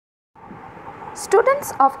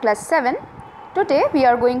Students of class 7, today we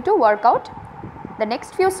are going to work out the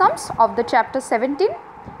next few sums of the chapter 17,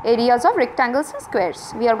 areas of rectangles and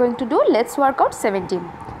squares. We are going to do let's work out 17.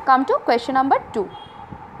 Come to question number 2.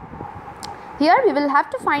 Here we will have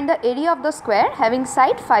to find the area of the square having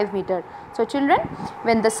side 5 meter. So children,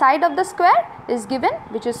 when the side of the square is given,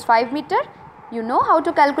 which is 5 meter, you know how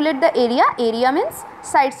to calculate the area. Area means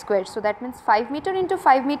side square. So that means 5 meter into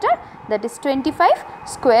 5 meter, that is 25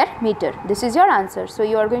 square meter. This is your answer. So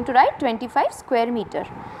you are going to write 25 square meter.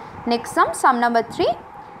 Next sum number 3.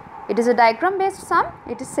 It is a diagram based sum.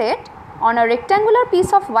 It is said, on a rectangular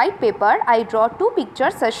piece of white paper, I draw two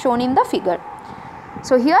pictures as shown in the figure.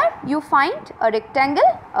 So here you find a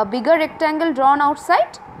rectangle, a bigger rectangle drawn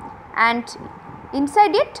outside, and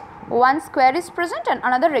inside it one square is present and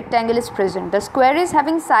another rectangle is present. The square is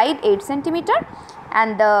having side 8 centimeter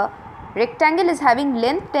and the rectangle is having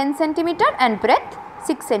length 10 centimeter and breadth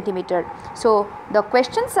 6 centimeter. So the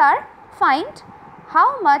questions are, find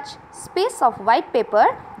how much space of white paper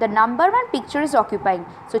the number one picture is occupying.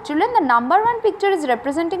 So children, the number one picture is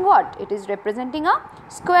representing what? It is representing a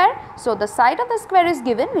square. So the side of the square is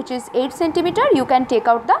given, which is 8 centimeter. You can take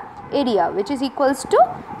out the area, which is equals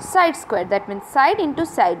to side square. That means side into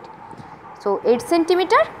side. So 8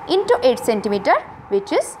 centimeter into 8 centimeter,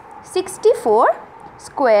 which is 64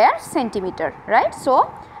 square centimeter, right?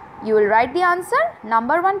 So you will write the answer.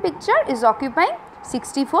 Number one picture is occupying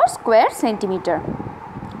 64 square centimeter.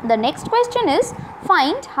 The next question is,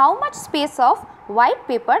 find how much space of white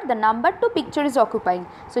paper the number 2 picture is occupying.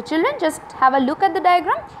 So children, just have a look at the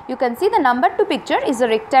diagram. You can see the number 2 picture is a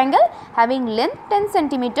rectangle having length 10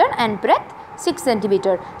 centimeter and breadth 6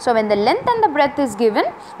 centimeter. So when the length and the breadth is given,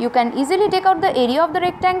 you can easily take out the area of the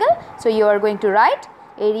rectangle. So you are going to write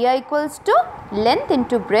area equals to length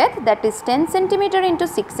into breadth, that is 10 centimeter into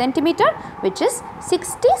 6 centimeter, which is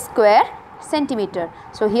 60 square centimeter.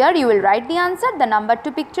 So here you will write the answer. The number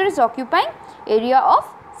 2 picture is occupying area of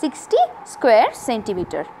 60 square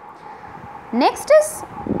centimeter. Next is,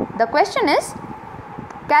 the question is,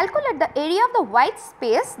 calculate the area of the white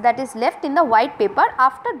space that is left in the white paper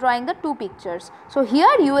after drawing the two pictures. So here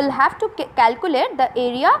you will have to calculate the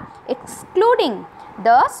area excluding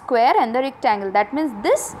the square and the rectangle. That means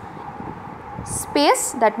this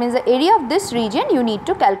space, that means the area of this region you need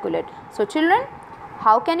to calculate. So children,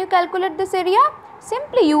 how can you calculate this area?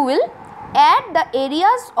 Simply you will add the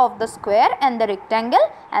areas of the square and the rectangle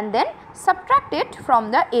and then subtract it from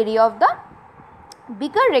the area of the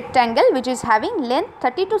bigger rectangle, which is having length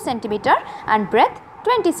 32 centimeter and breadth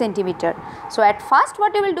 20 centimeter. So at first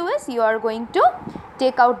what you will do is, you are going to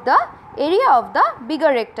take out the area of the bigger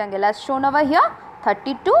rectangle as shown over here,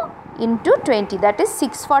 32 into 20, that is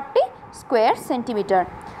 640 square centimeter.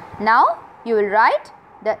 Now you will write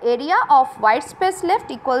the area of white space left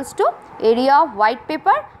equals to area of white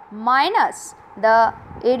paper minus the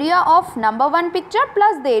area of number 1 picture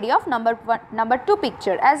plus the area of number 2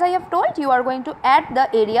 picture. As I have told, you are going to add the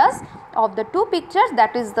areas of the two pictures,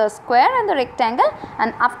 that is the square and the rectangle,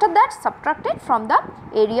 and after that subtract it from the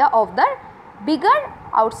area of the bigger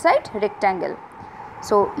outside rectangle.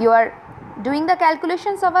 So you are doing the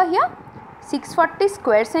calculations over here. 640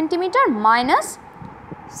 square centimeter minus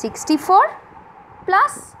 64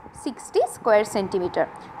 plus 60 square centimeter.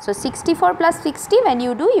 So 64 plus 60, when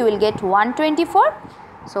you do, you will get 124.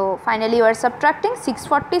 So finally you are subtracting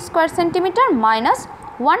 640 square centimeter minus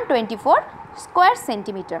 124 square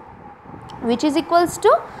centimeter, which is equals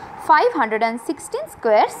to 516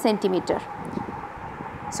 square centimeter.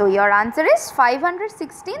 So your answer is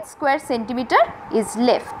 516 square centimeter is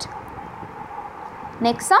left.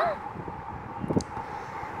 Next sum.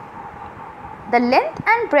 The length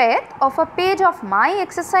and breadth of a page of my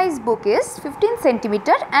exercise book is 15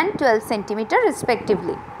 centimeter and 12 centimeter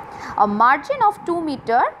respectively. A margin of a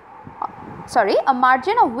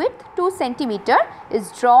margin of width 2 centimeter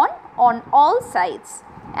is drawn on all sides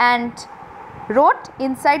and wrote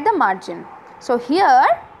inside the margin. So here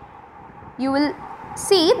you will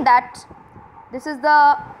see that this is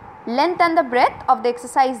the length and the breadth of the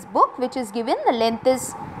exercise book, which is given. The length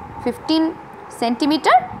is 15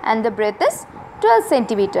 centimeter and the breadth is 12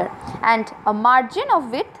 centimeter, and a margin of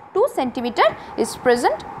width 2 centimeter is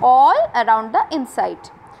present all around the inside.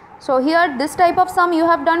 So here this type of sum you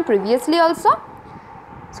have done previously also.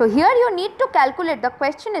 So here you need to calculate. The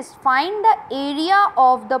question is, find the area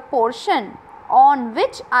of the portion on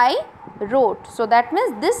which I wrote. So that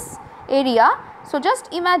means this area. So just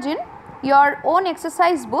imagine your own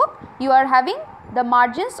exercise book. You are having the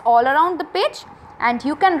margins all around the page and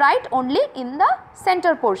you can write only in the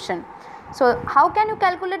center portion. So how can you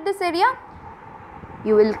calculate this area?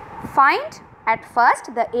 You will find at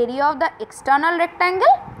first the area of the external rectangle,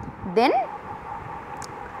 then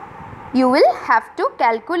you will have to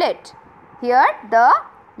calculate here the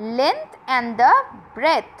length and the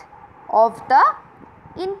breadth of the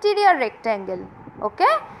interior rectangle.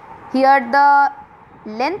 Okay, here the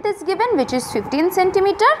length is given, which is 15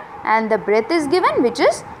 centimeter, and the breadth is given, which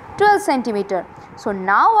is 12 centimeter. So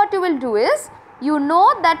now what you will do is, you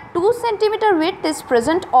know that 2 centimeter width is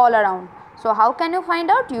present all around. So how can you find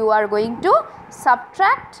out? You are going to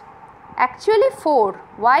subtract actually 4.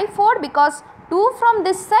 Why 4? Because 2 from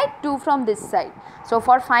this side, 2 from this side. So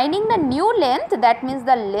for finding the new length, that means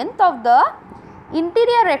the length of the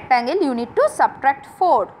interior rectangle, you need to subtract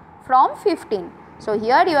 4 from 15. So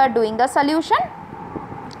here you are doing the solution.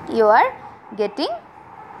 You are getting,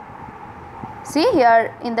 see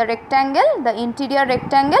here in the rectangle, the interior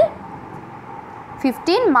rectangle,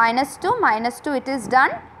 15 minus 2 it is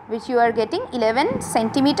done, which you are getting 11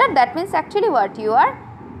 centimeter. That means actually what? You are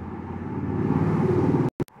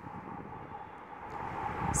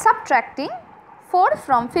subtracting 4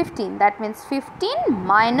 from 15. That means 15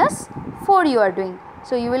 minus 4 you are doing.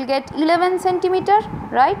 So you will get 11 centimeter,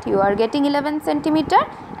 right? You are getting 11 centimeter,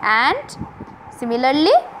 and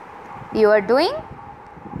similarly you are doing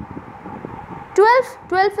 12.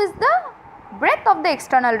 12 is the breadth of the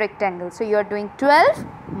external rectangle. So you are doing 12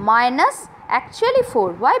 minus actually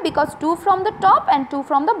 4. Why? Because 2 from the top and 2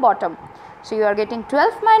 from the bottom. So you are getting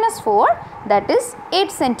 12 minus 4, that is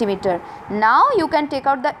 8 centimeter. Now you can take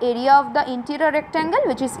out the area of the interior rectangle,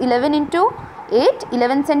 which is 11 into 8,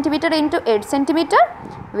 11 centimeter into 8 centimeter,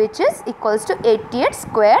 which is equals to 88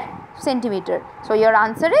 square centimeter. So your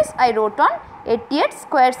answer is, I wrote on 88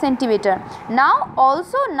 square centimeter. Now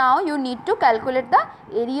you need to calculate the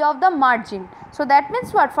area of the margin. So that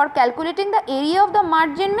means what? For calculating the area of the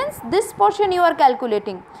margin means this portion you are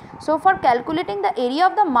calculating. So for calculating the area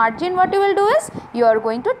of the margin, what you will do is, you are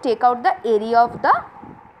going to take out the area of the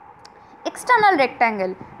external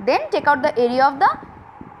rectangle, then take out the area of the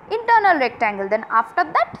internal rectangle, then after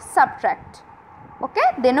that subtract. Okay,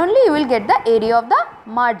 then only you will get the area of the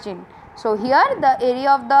margin. So here the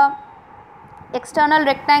area of the external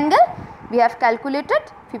rectangle we have calculated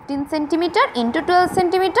 15 centimeter into 12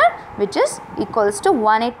 centimeter, which is equals to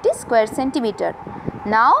 180 square centimeter.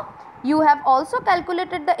 Now you have also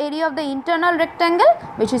calculated the area of the internal rectangle,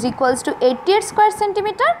 which is equals to 88 square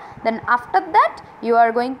centimeter. Then after that you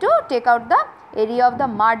are going to take out the area of the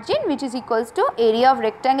margin, which is equals to area of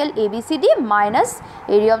rectangle ABCD minus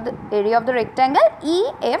area of the rectangle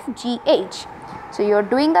EFGH. So you are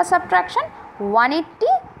doing the subtraction, 180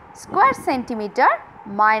 square centimeter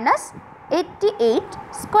minus 88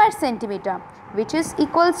 square centimeter, which is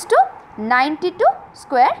equals to 92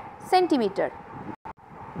 square centimeter.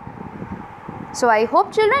 So I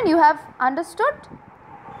hope children you have understood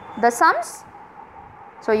the sums.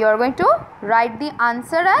 So you are going to write the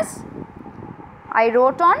answer as, I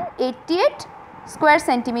wrote on 88 square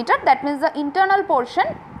centimeter, that means the internal portion,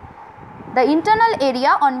 the internal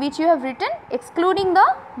area on which you have written excluding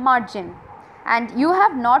the margin, and you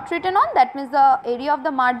have not written on, that means the area of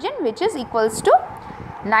the margin, which is equals to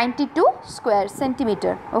 92 square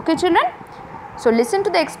centimeter. Okay children, so listen to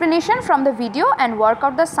the explanation from the video and work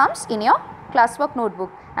out the sums in your classwork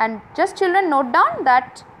notebook. And just children note down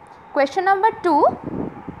that question number 2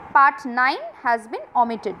 part 9 has been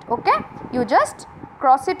omitted. Okay, you just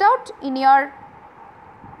cross it out in your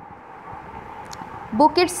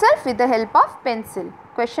book itself with the help of pencil.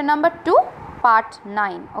 Question number 2 part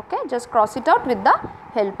 9. Okay, just cross it out with the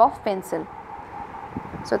help of pencil.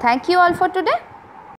 So thank you all for today.